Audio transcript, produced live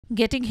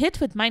Getting hit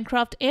with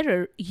Minecraft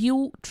error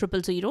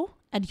U000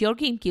 and your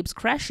game keeps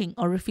crashing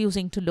or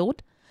refusing to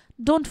load?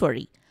 Don't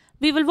worry.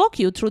 We will walk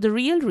you through the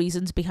real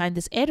reasons behind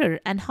this error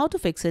and how to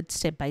fix it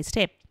step by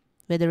step,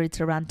 whether it's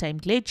a runtime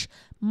glitch,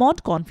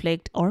 mod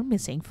conflict, or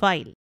missing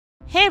file.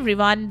 Hey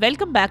everyone,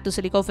 welcome back to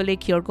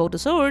Silicophilic, your go-to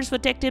source for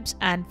tech tips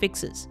and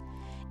fixes.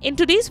 In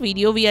today's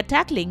video, we are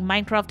tackling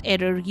Minecraft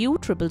error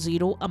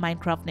U000, a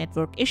Minecraft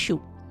network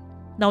issue.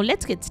 Now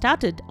let's get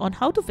started on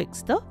how to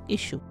fix the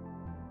issue.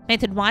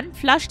 Method 1.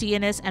 Flush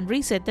DNS and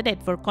reset the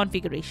network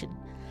configuration.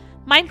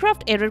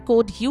 Minecraft error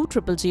code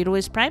U000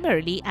 is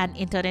primarily an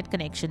internet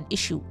connection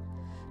issue.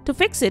 To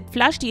fix it,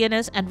 flush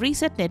DNS and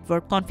reset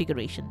network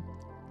configuration.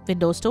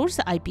 Windows stores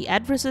the IP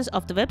addresses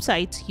of the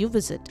websites you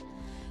visit.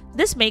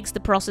 This makes the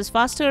process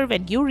faster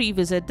when you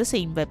revisit the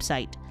same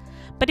website.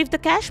 But if the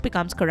cache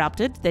becomes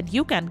corrupted, then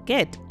you can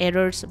get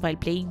errors while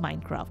playing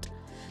Minecraft.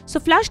 So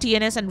flush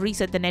DNS and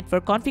reset the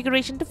network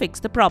configuration to fix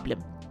the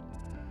problem.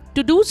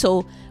 To do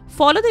so,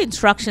 follow the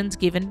instructions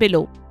given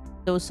below.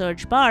 Go to the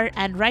search bar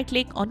and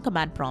right-click on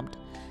Command Prompt.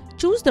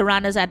 Choose the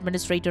Run as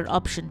Administrator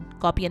option.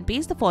 Copy and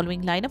paste the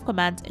following line of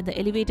commands in the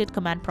elevated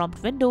command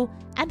prompt window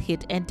and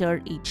hit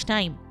Enter each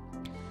time.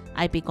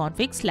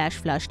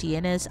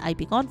 ipconfig/flushdns,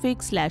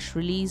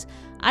 ipconfig/release,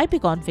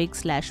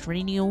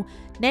 ipconfig/renew,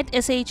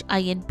 netsh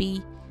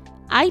inp,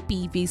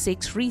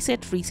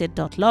 ipv6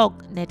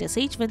 reset.log,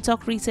 netsh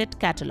winsock reset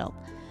catalog.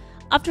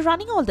 After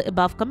running all the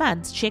above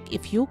commands, check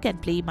if you can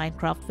play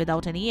Minecraft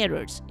without any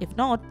errors. If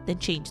not, then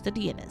change the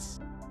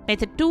DNS.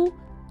 Method 2.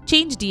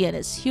 Change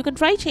DNS. You can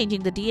try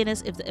changing the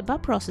DNS if the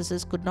above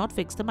processes could not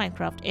fix the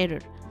Minecraft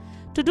error.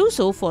 To do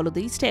so, follow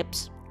these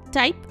steps.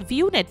 Type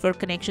View Network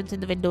Connections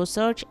in the Windows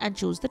search and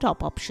choose the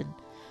top option.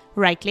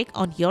 Right-click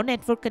on your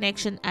network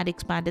connection and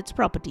expand its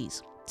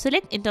properties.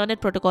 Select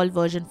Internet Protocol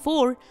version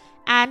 4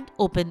 and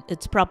open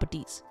its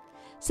properties.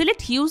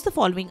 Select Use the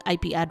following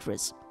IP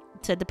address.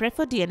 Set the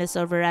preferred DNS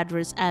server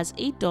address as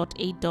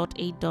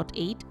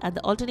 8.8.8.8 and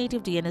the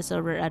alternative DNS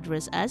server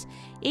address as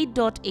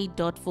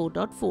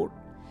 8.8.4.4.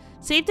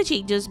 Save the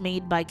changes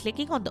made by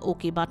clicking on the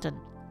OK button.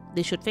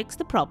 This should fix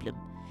the problem.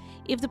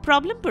 If the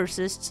problem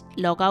persists,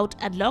 log out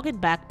and log in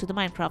back to the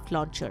Minecraft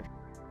launcher.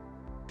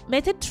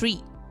 Method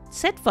 3.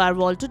 Set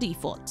firewall to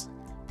defaults.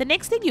 The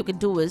next thing you can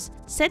do is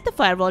set the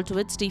firewall to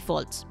its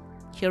defaults.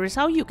 Here is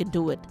how you can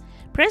do it.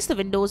 Press the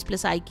Windows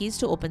plus I keys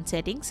to open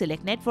settings,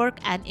 select Network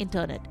and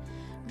Internet.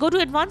 Go to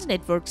Advanced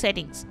Network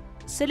Settings.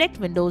 Select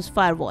Windows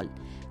Firewall.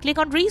 Click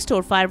on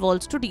Restore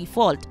Firewalls to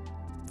Default.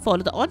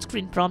 Follow the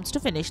on-screen prompts to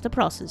finish the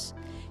process.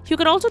 You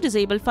can also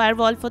disable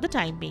Firewall for the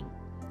time being.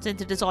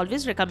 Since it is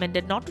always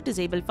recommended not to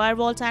disable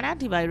firewalls and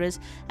antivirus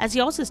as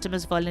your system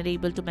is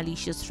vulnerable to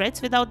malicious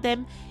threats without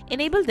them,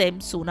 enable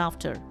them soon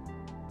after.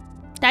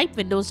 Type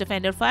Windows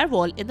Defender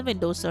Firewall in the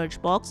Windows search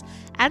box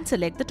and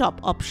select the top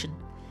option.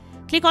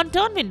 Click on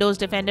Turn Windows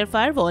Defender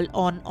Firewall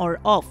on or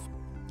off.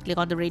 Click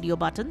on the radio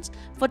buttons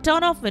for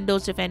Turn off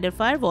Windows Defender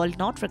Firewall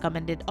not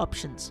recommended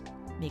options.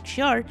 Make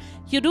sure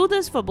you do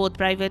this for both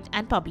private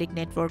and public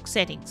network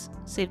settings.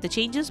 Save the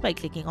changes by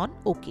clicking on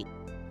OK.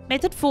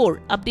 Method 4.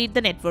 Update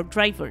the network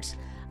drivers.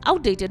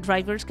 Outdated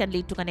drivers can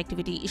lead to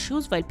connectivity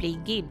issues while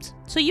playing games,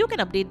 so you can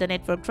update the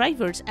network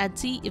drivers and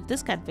see if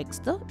this can fix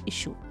the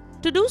issue.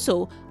 To do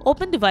so,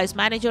 open Device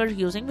Manager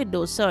using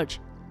Windows Search.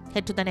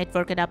 Head to the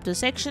Network Adapter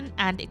section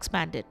and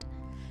expand it.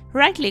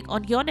 Right-click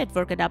on your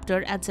network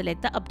adapter and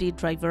select the Update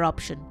Driver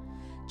option.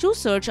 Choose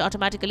Search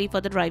automatically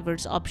for the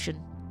drivers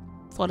option.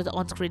 Follow the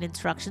on-screen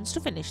instructions to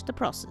finish the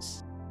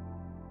process.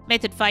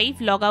 Method 5.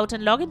 Log out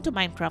and log into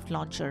Minecraft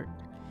launcher.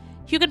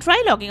 You can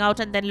try logging out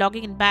and then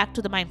logging in back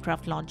to the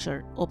Minecraft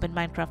launcher. Open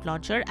Minecraft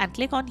launcher and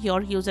click on your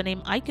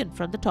username icon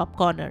from the top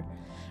corner.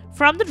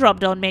 From the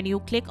drop-down menu,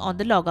 click on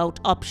the Logout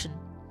option.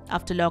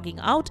 After logging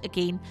out,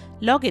 again,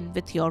 log in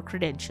with your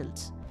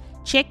credentials.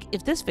 Check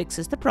if this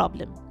fixes the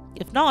problem.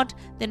 If not,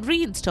 then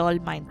reinstall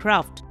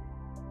Minecraft.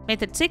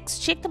 Method 6.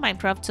 Check the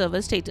Minecraft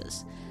server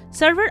status.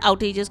 Server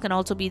outages can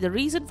also be the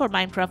reason for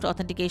Minecraft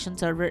authentication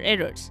server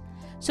errors.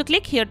 So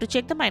click here to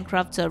check the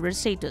Minecraft server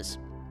status.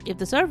 If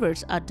the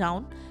servers are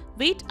down,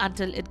 wait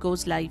until it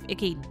goes live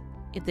again.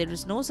 If there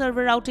is no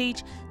server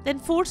outage, then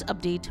force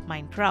update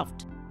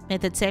Minecraft.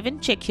 Method 7.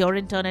 Check your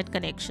internet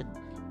connection.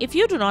 If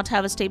you do not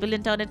have a stable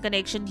internet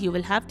connection, you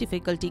will have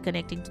difficulty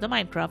connecting to the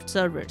Minecraft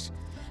servers.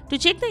 To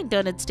check the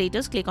internet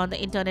status, click on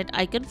the internet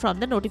icon from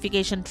the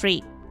notification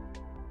tray.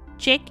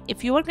 Check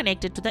if you are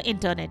connected to the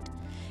internet.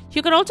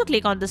 You can also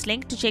click on this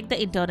link to check the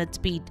internet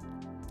speed.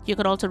 You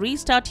can also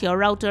restart your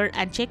router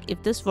and check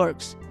if this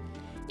works.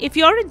 If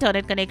your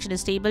internet connection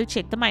is stable,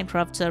 check the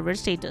Minecraft server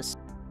status.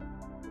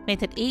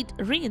 Method 8.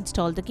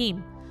 Reinstall the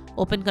game.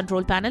 Open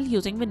Control Panel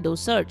using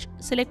Windows Search.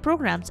 Select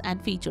Programs and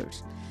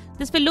Features.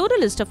 This will load a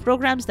list of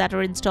programs that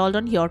are installed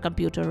on your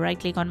computer.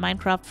 Right-click on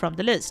Minecraft from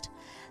the list.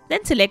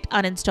 Then select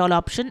Uninstall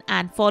option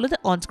and follow the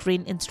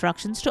on-screen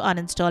instructions to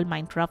uninstall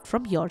Minecraft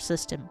from your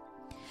system.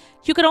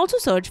 You can also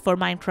search for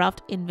Minecraft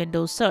in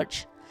Windows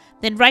Search.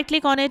 Then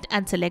right-click on it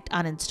and select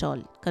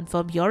Uninstall.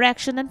 Confirm your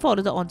action and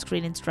follow the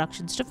on-screen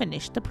instructions to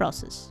finish the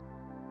process.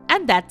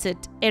 And that's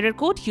it. Error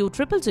code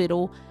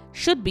U000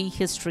 should be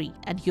history,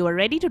 and you are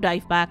ready to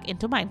dive back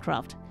into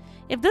Minecraft.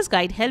 If this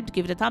guide helped,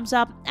 give it a thumbs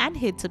up and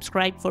hit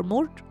subscribe for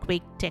more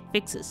quick tech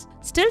fixes.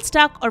 Still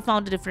stuck or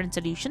found a different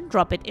solution?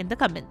 Drop it in the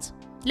comments.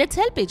 Let's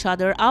help each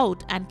other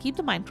out and keep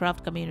the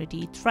Minecraft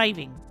community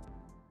thriving.